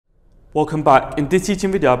Welcome back. In this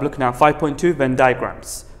teaching video, I'm looking at 5.2 Venn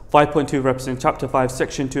diagrams. 5.2 represents Chapter 5,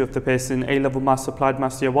 Section 2 of the Pearson A-Level Maths Applied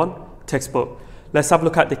Maths Year 1 textbook. Let's have a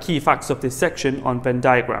look at the key facts of this section on Venn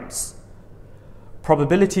diagrams.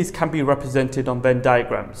 Probabilities can be represented on Venn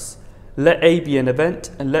diagrams. Let A be an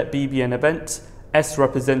event and let B be an event. S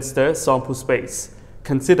represents the sample space.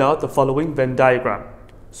 Consider the following Venn diagram.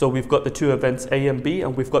 So we've got the two events A and B,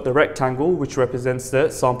 and we've got the rectangle which represents the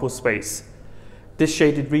sample space. This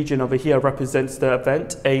shaded region over here represents the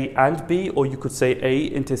event A and B, or you could say A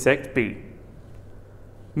intersect B.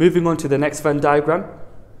 Moving on to the next Venn diagram,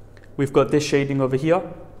 we've got this shading over here.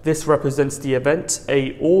 This represents the event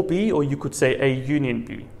A or B, or you could say A union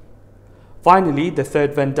B. Finally, the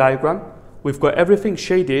third Venn diagram, we've got everything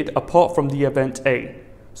shaded apart from the event A.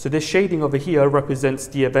 So this shading over here represents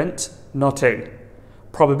the event not A.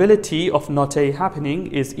 Probability of not A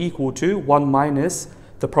happening is equal to 1 minus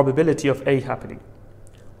the probability of A happening.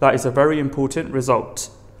 That is a very important result.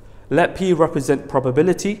 Let P represent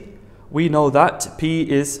probability. We know that P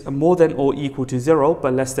is more than or equal to 0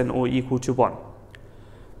 but less than or equal to 1.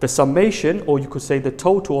 The summation, or you could say the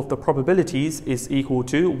total of the probabilities, is equal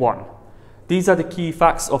to 1. These are the key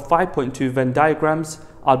facts of 5.2 Venn diagrams.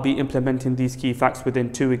 I'll be implementing these key facts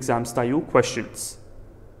within 2 exam style questions.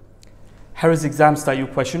 Here is exam style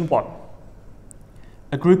question 1.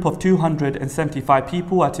 A group of 275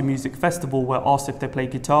 people at a music festival were asked if they play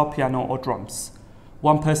guitar, piano or drums.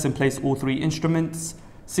 One person plays all 3 instruments,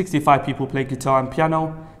 65 people play guitar and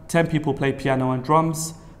piano, 10 people play piano and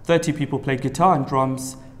drums, 30 people play guitar and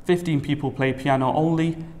drums, 15 people play piano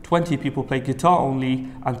only, 20 people play guitar only,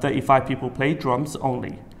 and 35 people play drums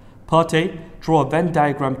only. Part A, draw a Venn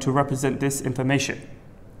diagram to represent this information.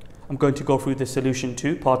 I'm going to go through the solution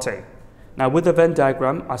to Part A. Now with the Venn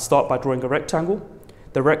diagram, I start by drawing a rectangle.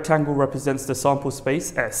 The rectangle represents the sample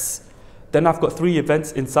space S. Then I've got 3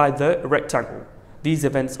 events inside the rectangle. These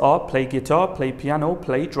events are play guitar, play piano,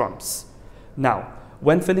 play drums. Now,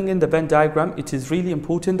 when filling in the Venn diagram, it is really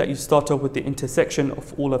important that you start off with the intersection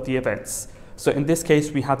of all of the events. So in this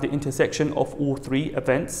case, we have the intersection of all 3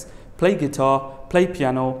 events: play guitar, play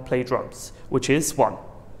piano, play drums, which is 1.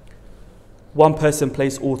 One person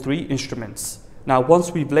plays all 3 instruments. Now,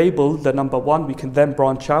 once we've labeled the number 1, we can then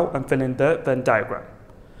branch out and fill in the Venn diagram.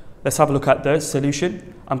 Let's have a look at the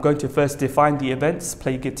solution. I'm going to first define the events: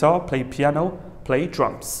 play guitar, play piano, play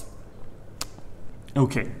drums.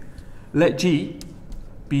 Okay, let G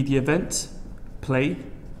be the event, play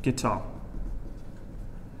guitar.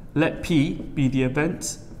 Let P be the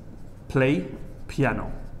event, play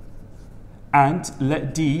piano. And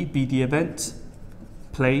let D be the event,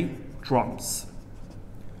 play drums.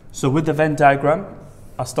 So with the Venn diagram,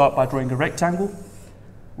 I start by drawing a rectangle,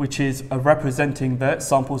 which is representing the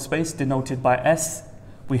sample space denoted by S.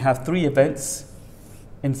 We have 3 events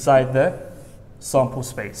inside the sample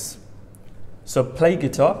space. So play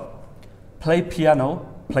guitar, play piano,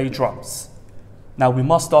 play drums. Now we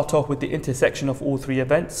must start off with the intersection of all 3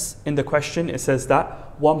 events. In the question it says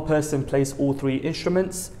that one person plays all 3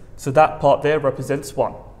 instruments, so that part there represents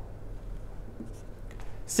 1.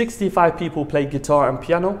 65 people play guitar and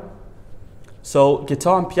piano. So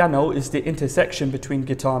guitar and piano is the intersection between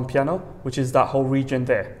guitar and piano, which is that whole region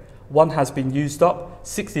there. 1 has been used up,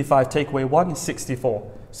 65 take away 1 is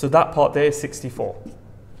 64. So that part there is 64.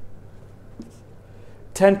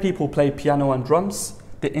 10 people play piano and drums.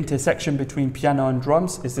 The intersection between piano and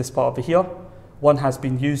drums is this part over here. 1 has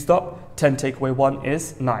been used up, 10 take away 1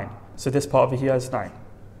 is 9. So this part over here is 9.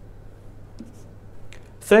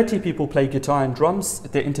 30 people play guitar and drums.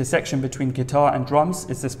 The intersection between guitar and drums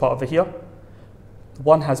is this part over here.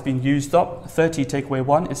 1 has been used up, 30 take away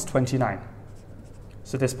 1 is 29.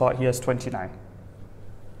 So this part here is 29.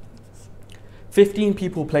 15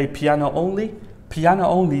 people play piano only. Piano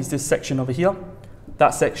only is this section over here.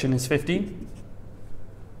 That section is 15.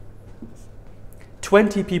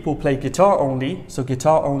 20 people play guitar only. So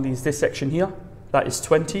guitar only is this section here. That is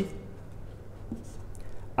 20.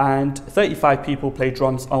 And 35 people play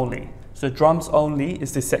drums only. So drums only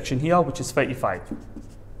is this section here, which is 35.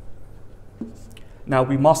 Now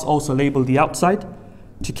we must also label the outside.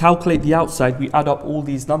 To calculate the outside, we add up all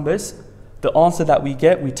these numbers. The answer that we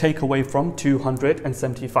get, we take away from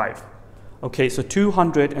 275. Okay, so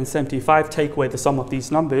 275 take away the sum of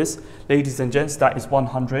these numbers. Ladies and gents, that is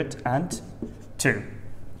 102.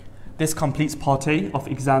 This completes Part A of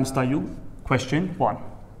exam style question 1.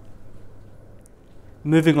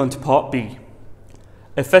 Moving on to Part B.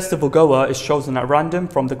 A festival goer is chosen at random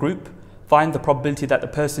from the group. Find the probability that the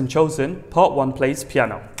person chosen, Part 1, plays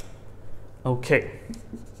piano. Okay.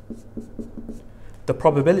 The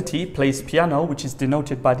probability plays piano, which is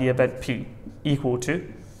denoted by the event P, equal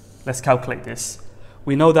to Let's calculate this.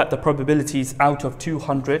 We know that the probability is out of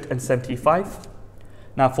 275.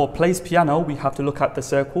 Now for plays piano, we have to look at the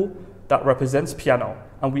circle that represents piano,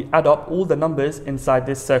 and we add up all the numbers inside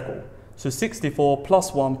this circle. So 64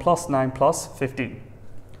 plus 1 plus 9 plus 15.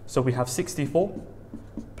 So we have 64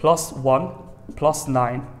 plus 1 plus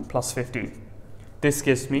 9 plus 15. This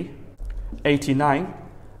gives me 89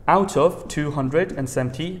 out of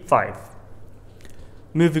 275.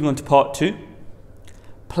 Moving on to part 2.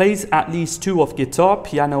 Plays at least 2 of guitar,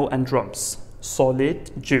 piano and drums.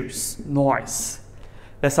 Solid juice. Nice.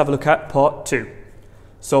 Let's have a look at part 2.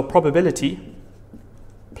 So probability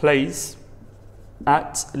plays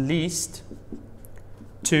at least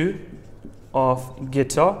 2 of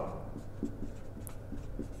guitar,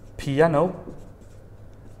 piano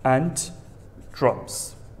and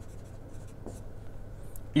drums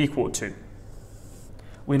equal to.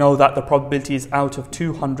 We know that the probability is out of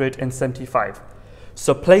 275.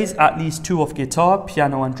 So plays at least 2 of guitar,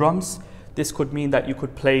 piano and drums. This could mean that you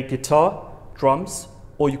could play guitar, drums,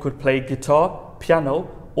 or you could play guitar, piano,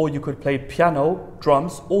 or you could play piano,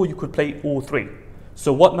 drums, or you could play all 3.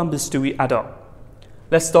 So what numbers do we add up?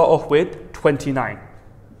 Let's start off with 29.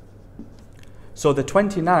 So the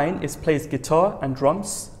 29 is plays guitar and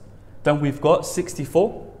drums. Then we've got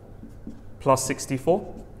 64 plus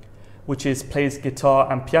 64, which is plays guitar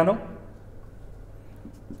and piano,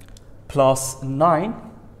 plus 9.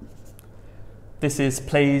 This is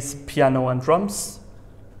plays piano and drums,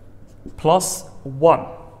 plus 1,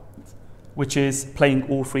 which is playing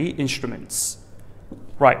all 3 instruments.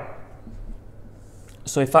 Right.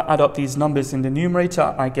 So if I add up these numbers in the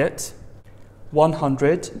numerator, I get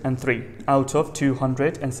 103 out of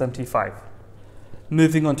 275.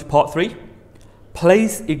 Moving on to part 3.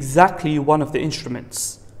 Plays exactly one of the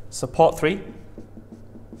instruments. So part 3.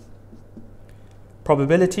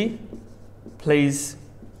 Probability plays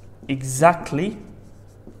exactly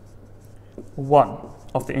one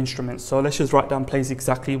of the instruments. So let's just write down plays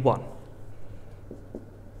exactly 1.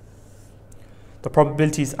 The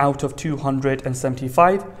probability is out of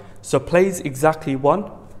 275. So plays exactly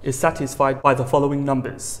 1 is satisfied by the following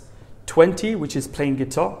numbers. 20, which is playing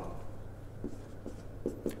guitar,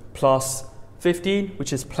 plus 15,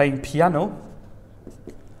 which is playing piano,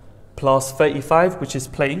 plus 35, which is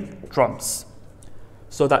playing drums.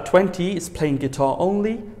 So that 20 is playing guitar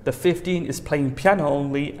only, the 15 is playing piano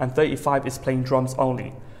only, and 35 is playing drums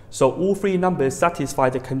only. So all 3 numbers satisfy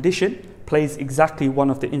the condition, plays exactly one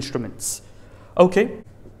of the instruments. Okay,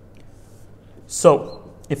 so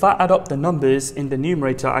if I add up the numbers in the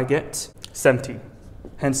numerator, I get 70.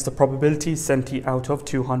 Hence the probability is 70 out of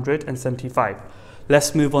 275.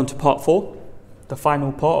 Let's move on to part 4, the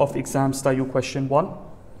final part of exam style question 1.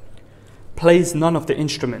 Plays none of the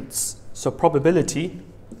instruments. So probability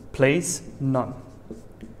plays none.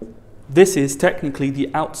 This is technically the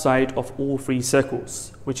outside of all 3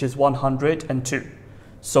 circles, which is 102.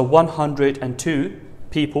 So 102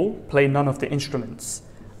 people play none of the instruments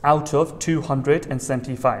out of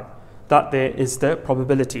 275. That there is the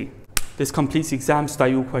probability. This completes exam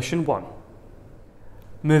style question 1.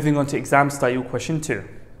 Moving on to exam style question 2.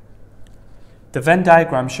 The Venn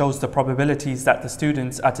diagram shows the probabilities that the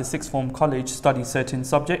students at a sixth form college study certain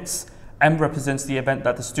subjects. M represents the event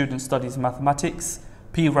that the student studies mathematics.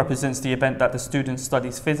 P represents the event that the student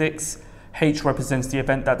studies physics. H represents the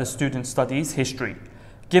event that the student studies history.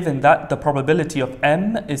 Given that the probability of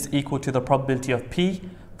M is equal to the probability of P,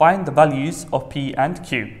 find the values of P and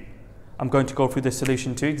Q. I'm going to go through the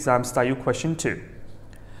solution to exam style question 2.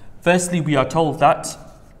 Firstly, we are told that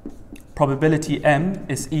probability M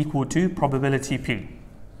is equal to probability P.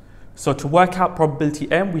 So to work out probability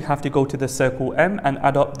M, we have to go to the circle M and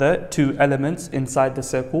add up the 2 elements inside the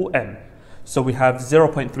circle M. So we have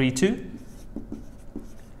 0.32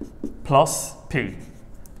 plus P.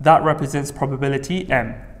 That represents probability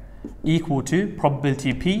M equal to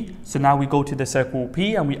probability P. So now we go to the circle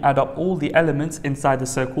P and we add up all the elements inside the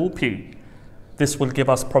circle P. This will give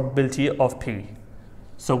us probability of P.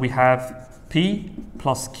 So we have P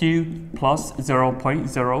plus Q plus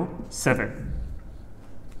 0.07.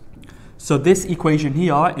 So this equation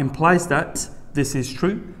here implies that this is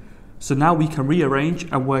true. So now we can rearrange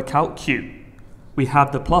and work out Q. We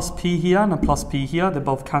have the plus P here and a plus P here, they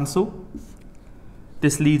both cancel.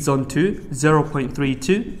 This leads on to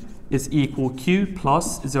 0.32 is equal Q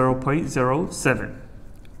plus 0.07.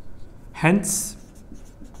 Hence,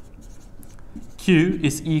 Q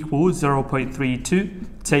is equal 0.32,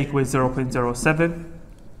 take away 0.07.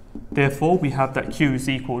 Therefore, we have that Q is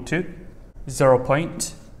equal to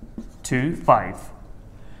 0.25.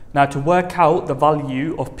 Now, to work out the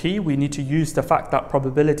value of P, we need to use the fact that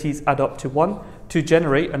probabilities add up to 1 to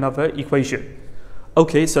generate another equation.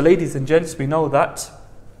 Okay, so ladies and gents, we know that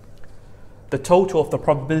the total of the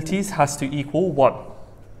probabilities has to equal 1.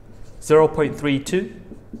 0.32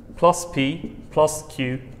 plus P plus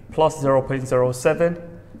Q plus 0.07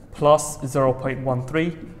 plus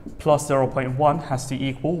 0.13 plus 0.1 has to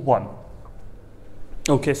equal 1.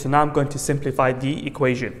 Okay, so now I'm going to simplify the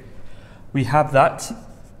equation. We have that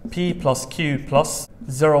P plus Q plus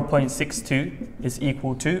 0.62 is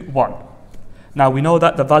equal to 1. Now we know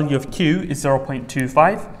that the value of Q is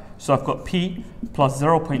 0.25, so I've got P plus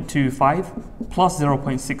 0.25 plus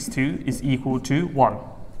 0.62 is equal to 1.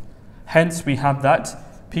 Hence we have that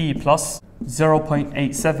P plus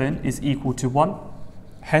 0.87 is equal to 1.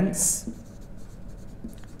 Hence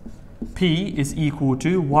P is equal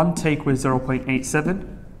to 1 take away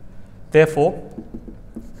 0.87. Therefore,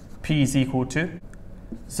 P is equal to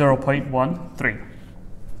 0.13.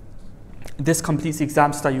 This completes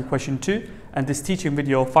exam study question 2 and this teaching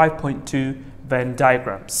video 5.2 Venn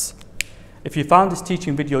diagrams. If you found this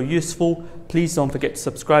teaching video useful, please don't forget to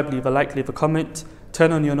subscribe, leave a like, leave a comment,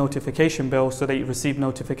 turn on your notification bell so that you receive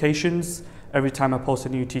notifications every time I post a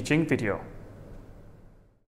new teaching video.